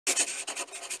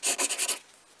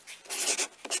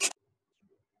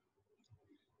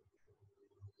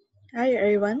Hi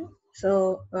everyone,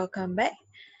 so welcome back.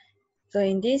 So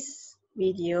in this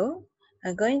video,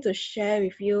 I'm going to share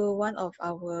with you one of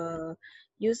our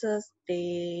users.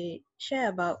 They share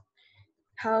about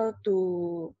how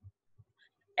to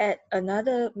add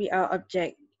another VR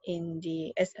object in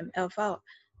the XML file.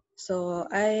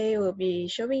 So I will be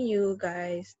showing you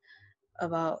guys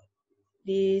about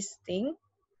this thing,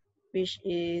 which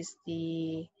is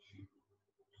the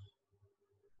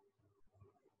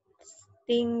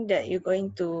thing that you're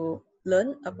going to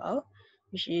learn about,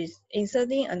 which is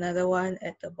inserting another one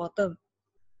at the bottom.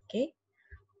 Okay,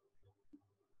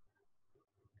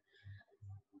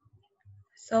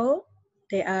 so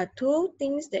there are two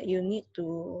things that you need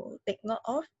to take note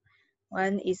of.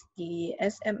 One is the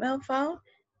XML file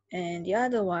and the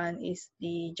other one is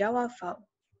the Java file.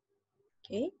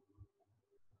 Okay,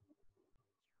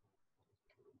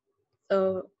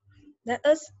 so let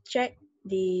us check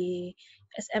the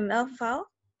XML file.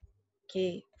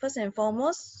 Okay, first and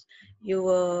foremost, you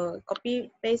will copy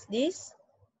paste this.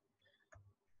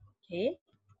 Okay,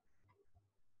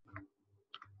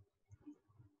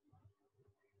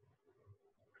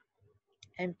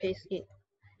 and paste it.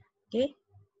 Okay,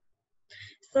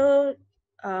 so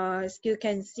as you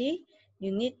can see,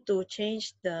 you need to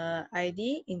change the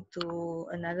ID into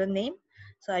another name.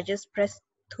 So I just press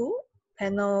 2,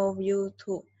 panel view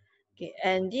 2. Okay,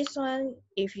 and this one,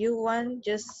 if you want,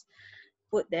 just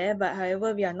put there. But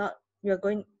however, we are not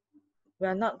going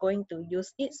to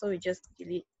use it, so we just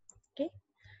delete. Okay.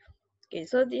 Okay.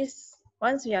 So this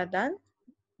once we are done,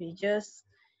 you just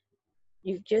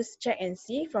check and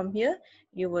see from here.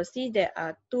 You will see there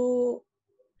are two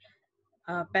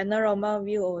panorama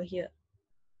view over here.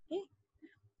 Okay.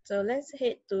 So let's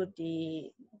head to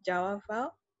the Java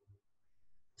file.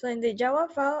 So in the Java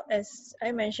file, as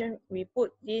I mentioned, we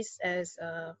put this as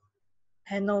a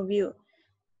panel view.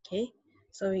 Okay,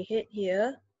 so we hit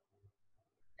here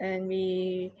and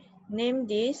we name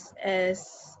this as,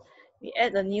 we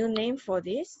add a new name for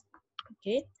this.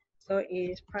 Okay, so it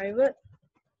is private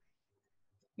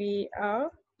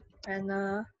VR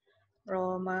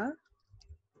panorama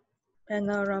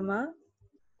panorama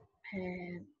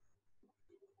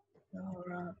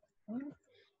panorama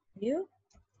view.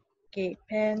 Okay,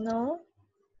 panel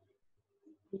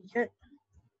widget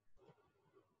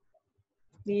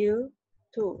view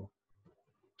 2.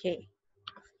 Okay,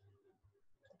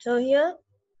 so here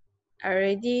I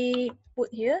already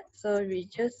put here, so we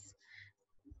just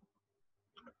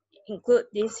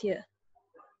include this here.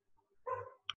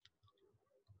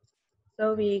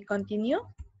 So we continue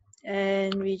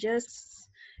and we just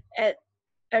add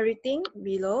everything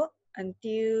below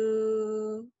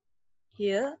until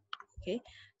here. Okay,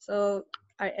 so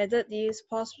I added this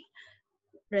pause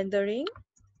rendering,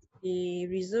 the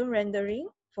resume rendering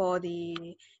for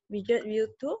the widget view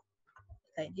 2,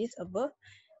 like this above.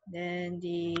 Then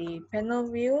the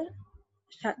panel view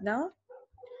shutdown.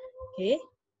 Okay,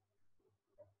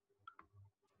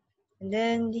 and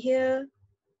then here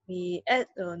we add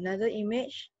another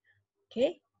image.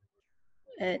 Okay,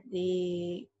 at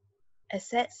the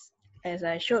assets, as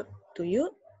I showed to you,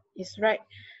 is right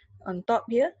on top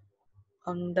here,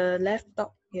 on the left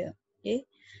top here. Okay,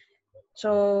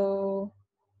 so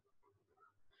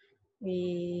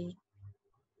we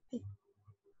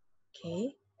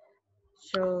okay,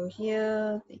 so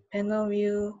here the panel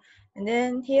view, and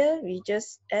then here we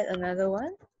just add another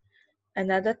one,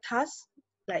 another task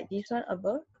like this one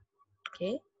above.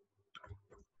 Okay,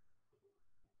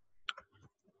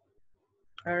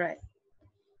 all right,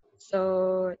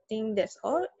 so I think that's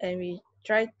all, and we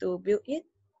try to build it.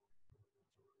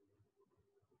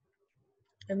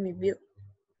 Let me build.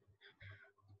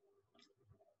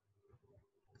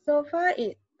 So far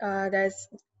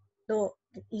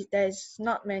there's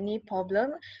not many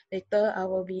problem. Later I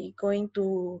will be going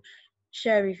to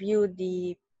share with you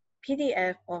the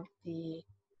PDF of the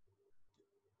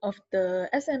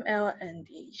XML and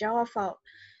the Java file.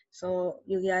 So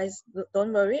you guys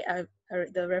don't worry,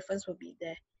 the reference will be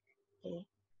there. Okay.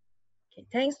 Okay,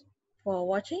 thanks for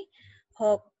watching.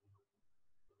 Hope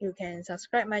you can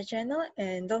subscribe my channel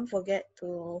and don't forget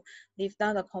to leave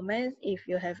down the comments if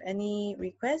you have any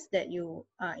requests that you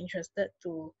are interested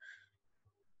to,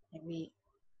 maybe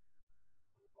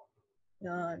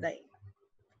like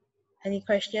any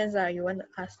questions you want to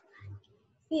ask.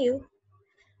 See you.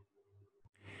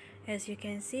 As you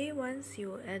can see, once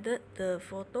you added the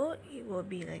photo, it will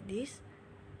be like this.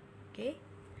 Okay,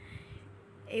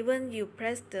 even you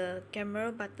press the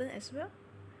camera button as well,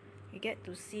 you get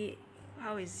to see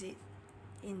how is it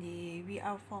in the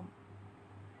VR form.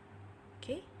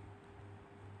 Okay,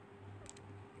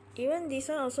 even this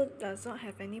one also does not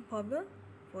have any problem.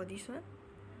 for this one.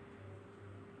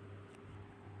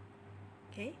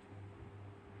 Okay.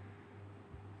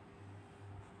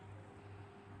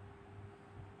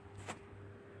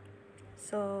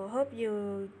 So hope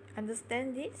you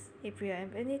understand this. If you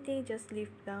have anything, just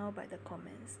leave down by the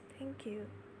comments. Thank you.